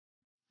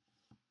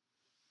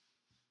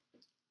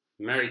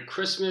Merry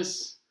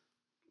Christmas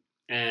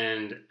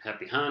and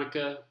Happy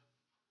Hanukkah,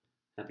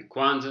 Happy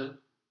Kwanzaa,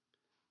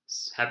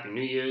 Happy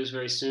New Year's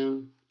very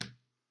soon.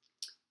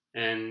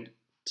 And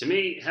to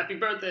me, happy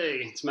birthday!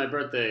 It's my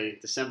birthday,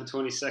 December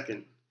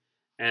 22nd.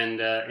 And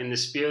in the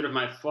spirit of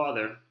my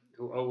father,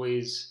 who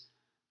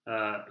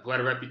had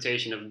a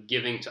reputation of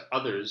giving to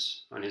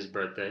others on his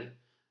birthday,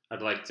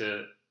 I'd like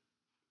to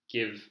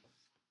give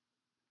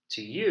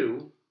to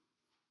you,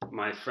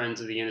 my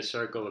friends of the inner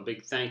circle, a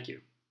big thank you.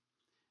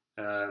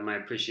 My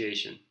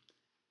appreciation,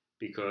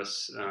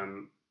 because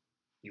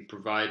you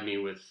provide me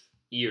with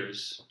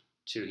ears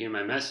to hear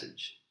my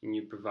message, and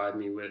you provide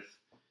me with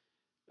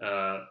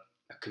a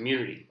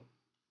community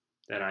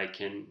that I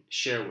can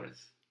share with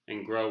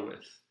and grow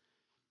with.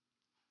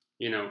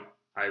 You know,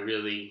 I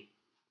really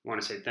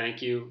want to say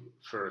thank you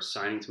for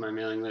signing to my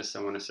mailing list.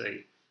 I want to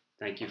say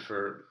thank you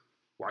for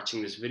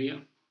watching this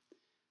video,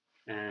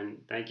 and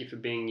thank you for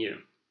being you.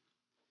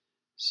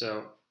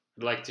 So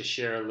I'd like to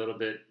share a little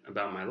bit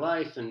about my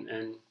life,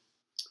 and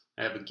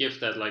I have a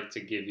gift I'd like to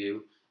give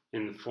you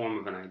in the form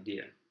of an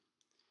idea.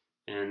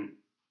 And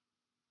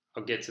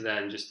I'll get to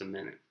that in just a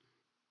minute.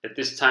 At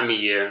this time of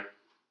year,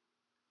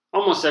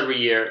 almost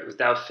every year,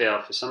 without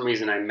fail, for some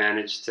reason I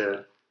manage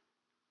to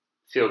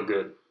feel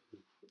good.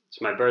 It's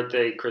my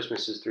birthday,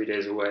 Christmas is 3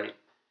 days away.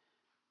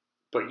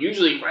 But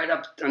usually right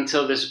up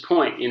until this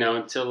point,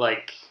 until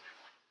like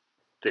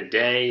the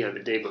day or the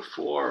day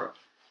before,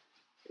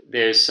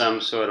 there's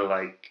some sort of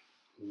like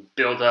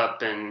build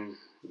up, and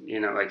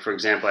like for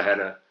example, I had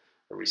a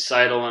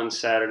recital on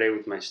Saturday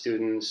with my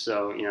students,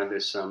 so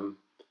there's some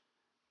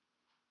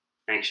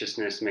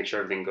anxiousness to make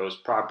sure everything goes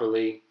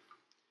properly,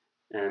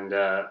 and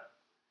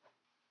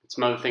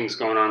some other things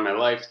going on in my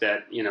life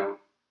that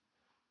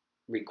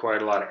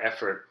required a lot of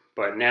effort.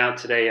 But now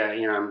today,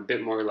 I'm a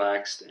bit more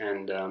relaxed,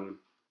 and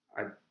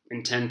I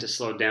intend to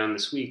slow down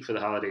this week for the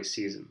holiday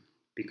season,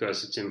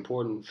 because it's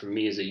important for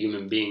me as a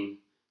human being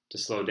to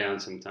slow down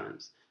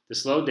sometimes, to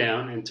slow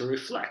down and to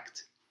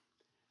reflect.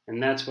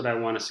 And that's what I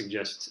want to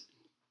suggest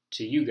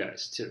to you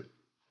guys too.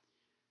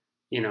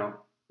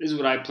 This is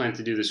what I plan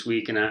to do this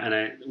week, and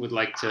I would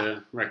like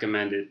to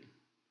recommend it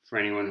for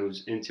anyone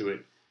who's into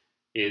it,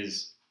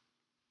 is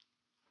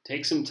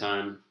take some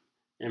time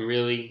and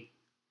really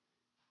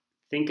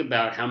think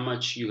about how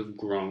much you have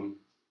grown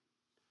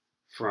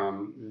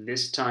from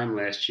this time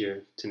last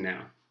year to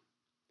now.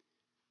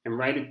 And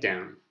write it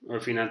down. Or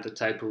if you're not the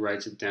type who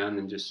writes it down,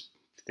 then just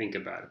think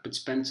about it. But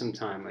spend some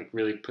time, like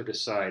really put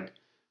aside,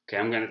 okay,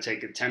 I'm going to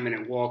take a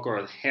 10-minute walk or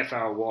a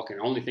half-hour walk and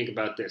only think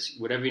about this,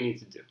 whatever you need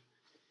to do.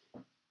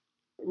 But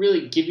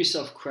really give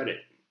yourself credit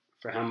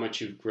for how much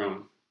you've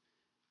grown.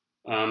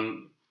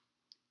 And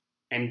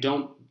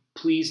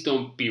please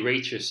don't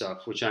berate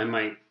yourself, which I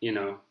might,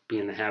 be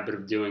in the habit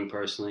of doing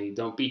personally.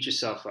 Don't beat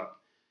yourself up.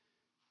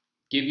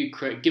 Give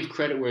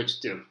credit where it's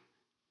due.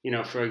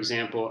 For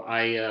example,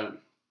 I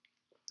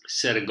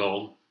set a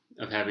goal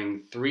of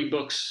having 3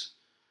 books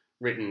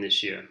written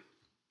this year.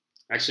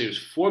 Actually, it was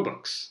 4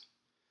 books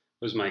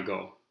was my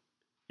goal.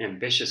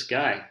 Ambitious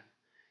guy,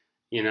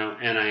 and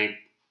I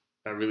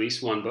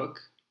released 1 book,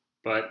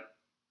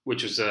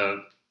 which was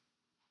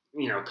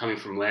coming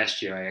from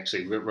last year. I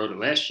actually wrote it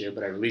last year,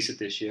 but I released it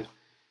this year.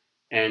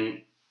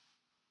 And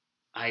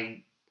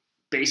I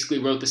basically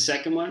wrote the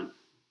second one,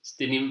 just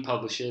didn't even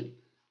publish it.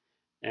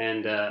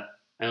 And I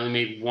only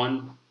made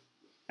 1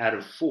 out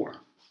of 4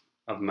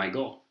 of my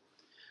goal.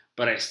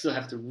 But I still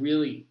have to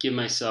really give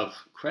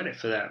myself credit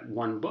for that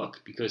 1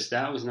 book, because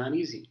that was not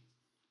easy.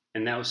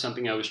 And that was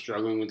something I was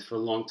struggling with for a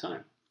long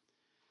time.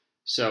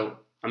 So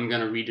I'm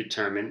going to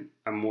redetermine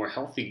a more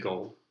healthy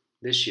goal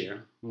this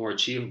year, more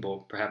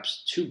achievable,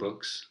 perhaps 2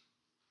 books,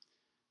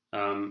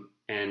 and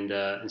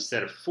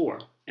instead of 4,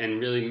 and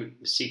really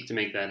seek to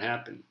make that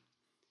happen.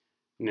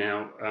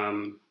 Now,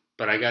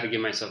 but I got to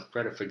give myself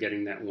credit for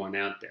getting that 1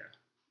 out there.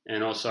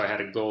 And also I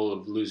had a goal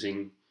of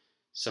losing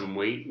some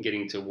weight,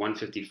 getting to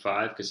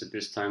 155, because at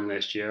this time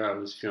last year I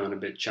was feeling a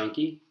bit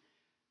chunky.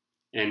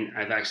 And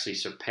I've actually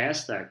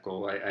surpassed that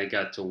goal. I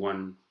got to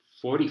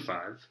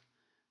 145,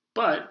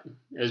 but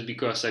it was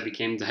because I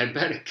became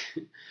diabetic.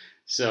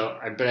 So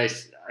I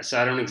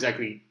don't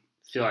exactly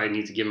feel I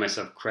need to give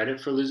myself credit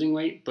for losing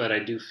weight, but I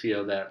do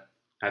feel that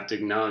I have to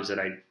acknowledge that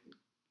I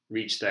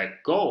reached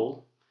that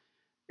goal,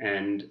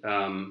 and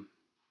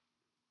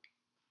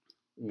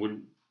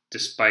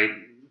despite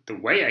the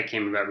way I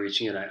came about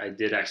reaching it, I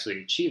did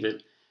actually achieve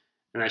it,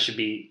 and I should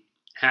be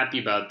happy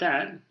about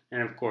that.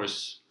 And of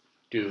course,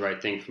 do the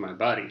right thing for my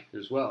body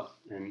as well,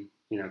 and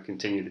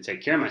continue to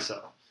take care of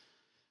myself.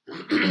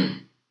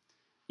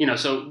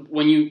 So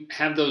when you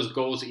have those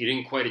goals that you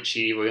didn't quite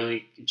achieve, or you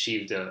only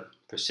achieved a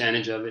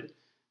percentage of it,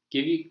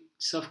 give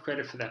yourself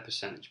credit for that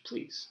percentage,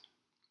 please.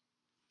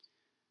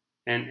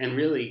 And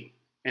really,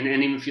 and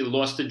even if you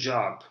lost a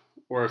job,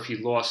 or if you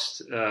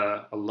lost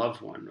a loved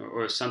one,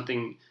 or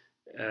something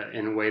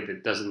in a way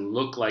that doesn't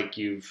look like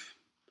you've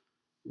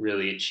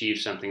really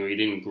achieved something, or you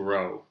didn't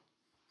grow,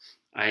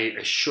 I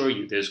assure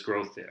you there's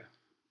growth there.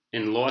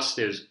 In loss,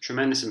 there's a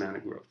tremendous amount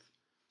of growth.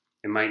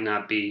 It might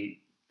not be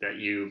that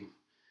you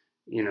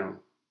you know,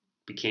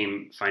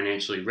 became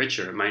financially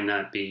richer. It might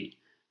not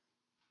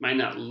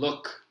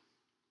look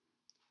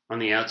on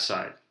the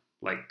outside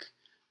like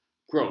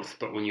growth,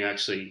 but when you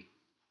actually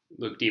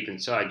look deep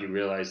inside, you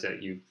realize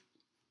that you've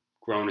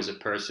grown as a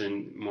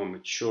person, more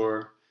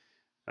mature.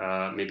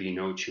 Maybe you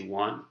know what you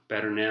want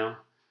better now.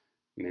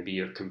 Maybe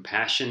your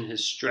compassion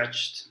has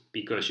stretched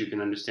because you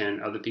can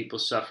understand other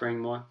people's suffering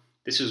more.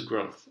 This is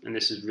growth, and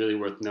this is really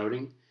worth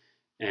noting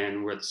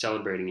and worth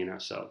celebrating in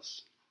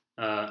ourselves.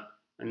 Uh,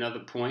 Another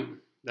point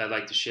that I'd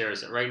like to share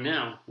is that right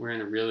now we're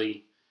in a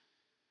really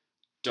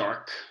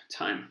dark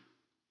time.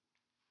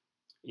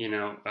 You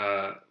know,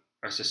 our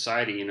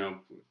society,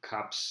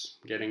 cops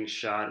getting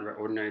shot,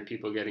 ordinary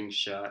people getting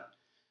shot,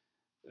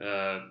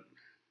 uh,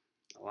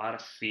 a lot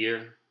of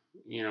fear,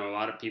 a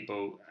lot of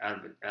people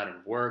out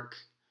of work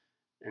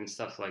and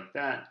stuff like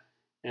that.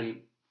 And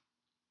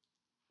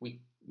we,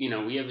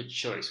 we have a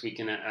choice. We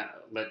can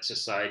let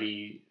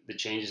the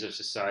changes of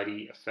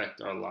society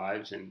affect our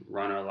lives and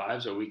run our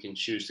lives, or we can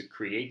choose to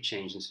create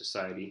change in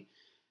society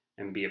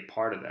and be a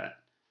part of that.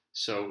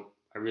 So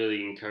I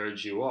really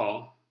encourage you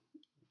all,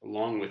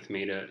 along with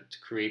me, to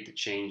create the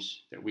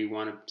change that we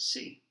want to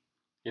see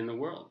in the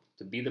world,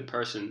 to be the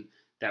person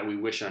that we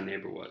wish our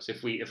neighbor was.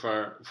 If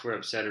we're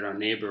upset at our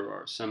neighbor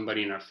or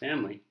somebody in our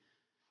family,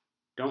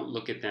 don't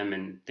look at them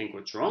and think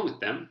what's wrong with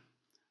them.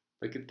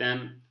 Look at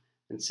them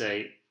and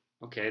say,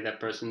 okay, that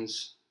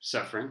person's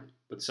suffering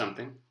with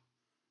something,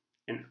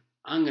 and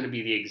I'm going to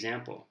be the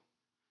example.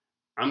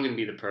 I'm going to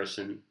be the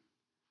person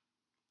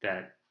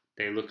that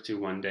they look to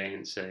one day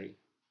and say,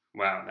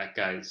 wow, that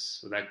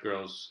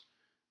girl's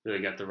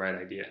really got the right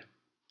idea.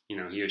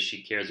 He or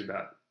she cares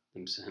about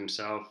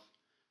himself,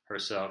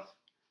 herself,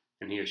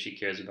 and he or she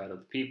cares about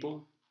other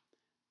people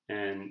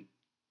and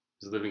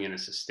is living in a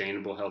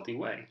sustainable, healthy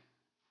way.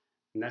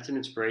 And that's an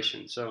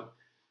inspiration. So,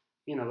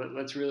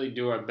 let's really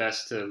do our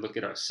best to look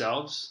at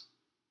ourselves,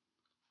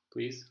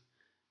 please,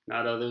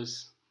 not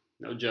others,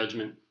 no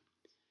judgment,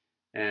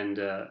 and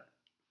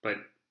but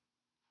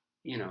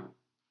you know,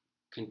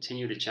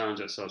 continue to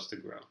challenge ourselves to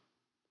grow.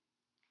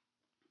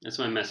 That's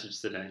my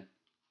message today.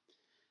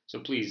 So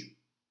please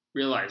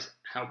realize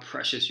how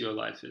precious your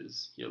life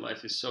is. Your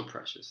life is so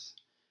precious.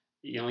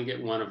 You only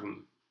get one of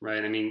them,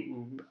 right? I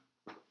mean,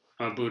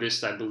 I'm a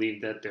Buddhist. I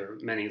believe that there are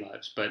many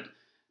lives, but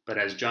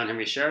as John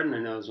Henry Sheridan, I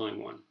know there's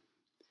only one,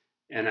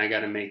 and I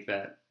got to make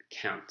that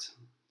count.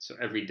 So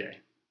every day,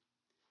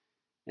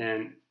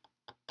 and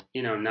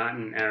not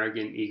an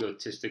arrogant,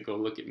 egotistical,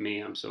 look at me,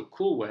 I'm so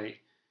cool way,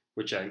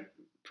 which I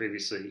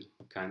previously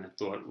kind of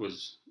thought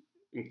was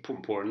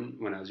important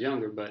when I was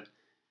younger, but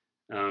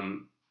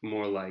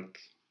more like,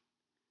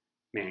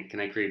 man, can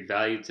I create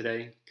value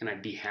today? Can I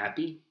be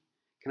happy?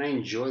 Can I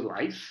enjoy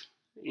life?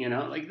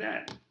 Like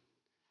that.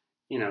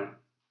 You know,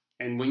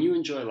 and when you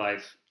enjoy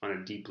life on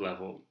a deep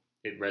level,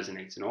 it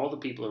resonates, and all the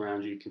people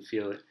around you can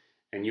feel it,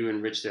 and you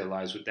enrich their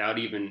lives without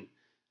even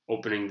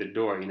opening the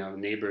door.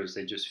 Neighbors,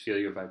 they just feel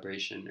your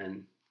vibration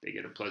and they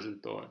get a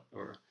pleasant thought,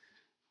 or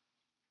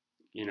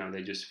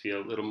they just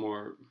feel a little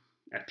more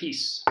at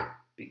peace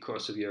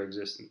because of your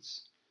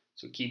existence.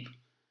 So keep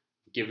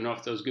giving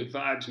off those good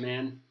vibes,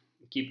 man.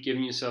 Keep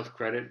giving yourself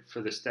credit for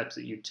the steps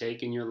that you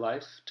take in your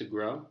life to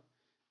grow.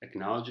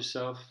 Acknowledge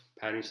yourself,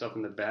 pat yourself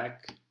in the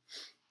back.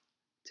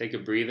 Take a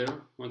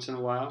breather once in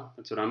a while.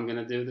 That's what I'm going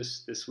to do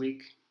this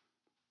week.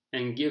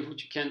 And give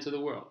what you can to the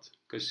world,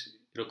 because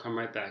it'll come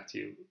right back to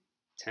you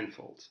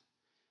tenfold.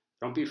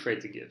 Don't be afraid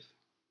to give,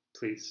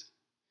 please.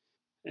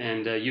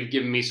 And you've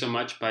given me so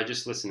much by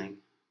just listening.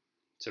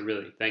 So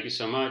really, thank you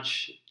so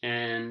much.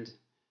 And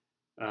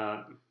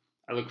I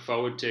look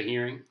forward to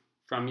hearing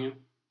from you.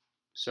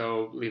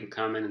 So leave a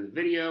comment in the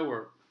video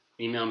or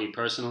email me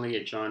personally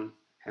at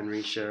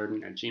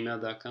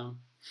johnhenrysheridan@gmail.com.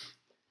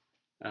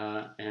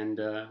 And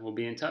we'll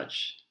be in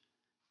touch.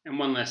 And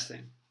one last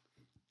thing.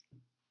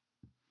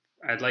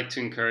 I'd like to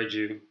encourage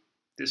you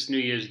this New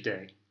Year's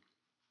Day,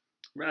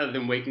 rather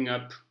than waking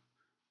up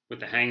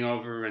with a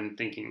hangover and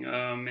thinking,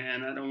 oh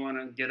man, I don't want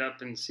to get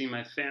up and see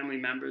my family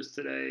members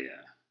today.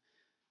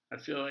 I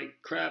feel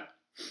like crap.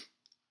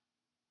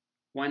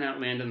 Why not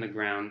land on the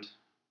ground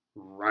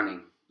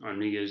running on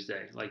New Year's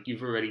Day? Like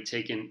you've already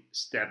taken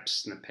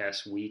steps in the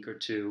past week or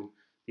two,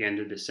 the end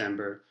of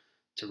December,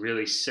 to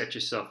really set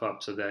yourself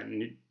up so that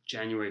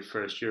January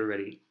 1st, you're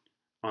already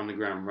on the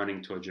ground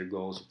running towards your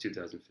goals of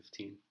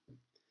 2015.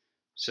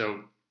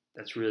 So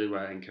that's really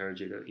why I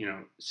encourage you to,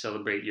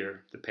 celebrate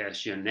the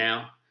past year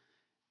now,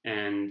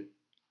 and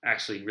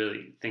actually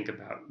really think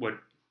about what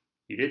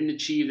you didn't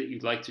achieve that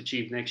you'd like to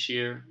achieve next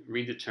year.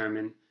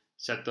 Redetermine,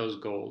 set those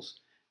goals,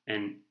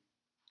 and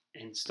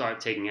start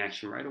taking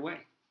action right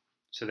away,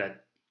 so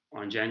that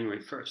on January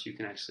 1st you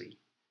can actually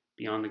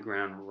be on the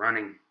ground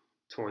running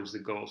towards the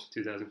goals of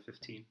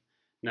 2015.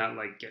 Not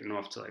like getting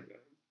off to like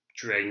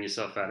dragging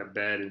yourself out of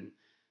bed and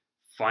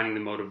finding the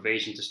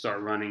motivation to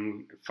start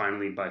running.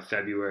 Finally, by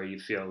February, you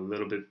feel a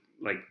little bit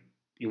like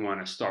you want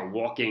to start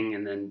walking,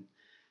 and then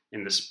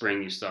in the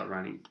spring, you start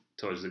running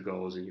towards the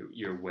goals, and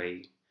you're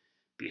way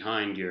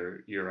behind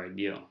your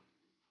ideal.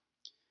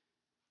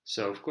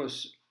 So, of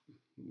course,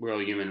 we're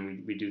all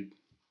human. We do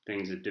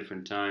things at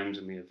different times,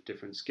 and we have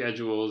different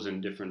schedules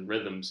and different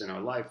rhythms in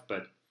our life.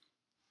 But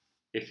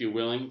if you're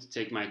willing to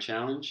take my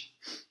challenge,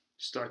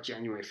 start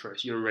January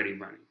 1st. You're already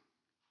running.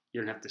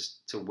 You don't have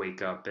to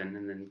wake up and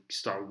then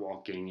start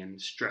walking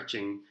and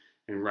stretching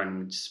and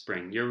running in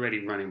spring. You're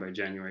already running by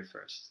January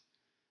 1st.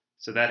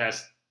 So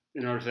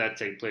in order for that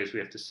to take place, we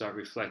have to start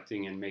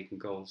reflecting and making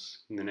goals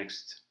in the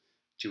next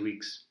 2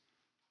 weeks.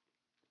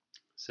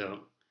 So,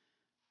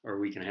 or a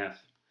week and a half.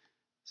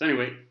 So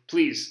anyway,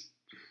 please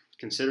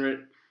consider it.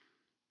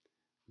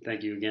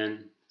 Thank you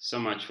again so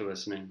much for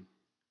listening.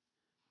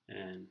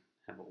 And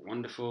have a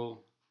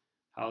wonderful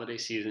holiday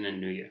season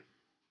and New Year.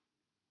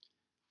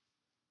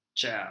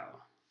 Ciao.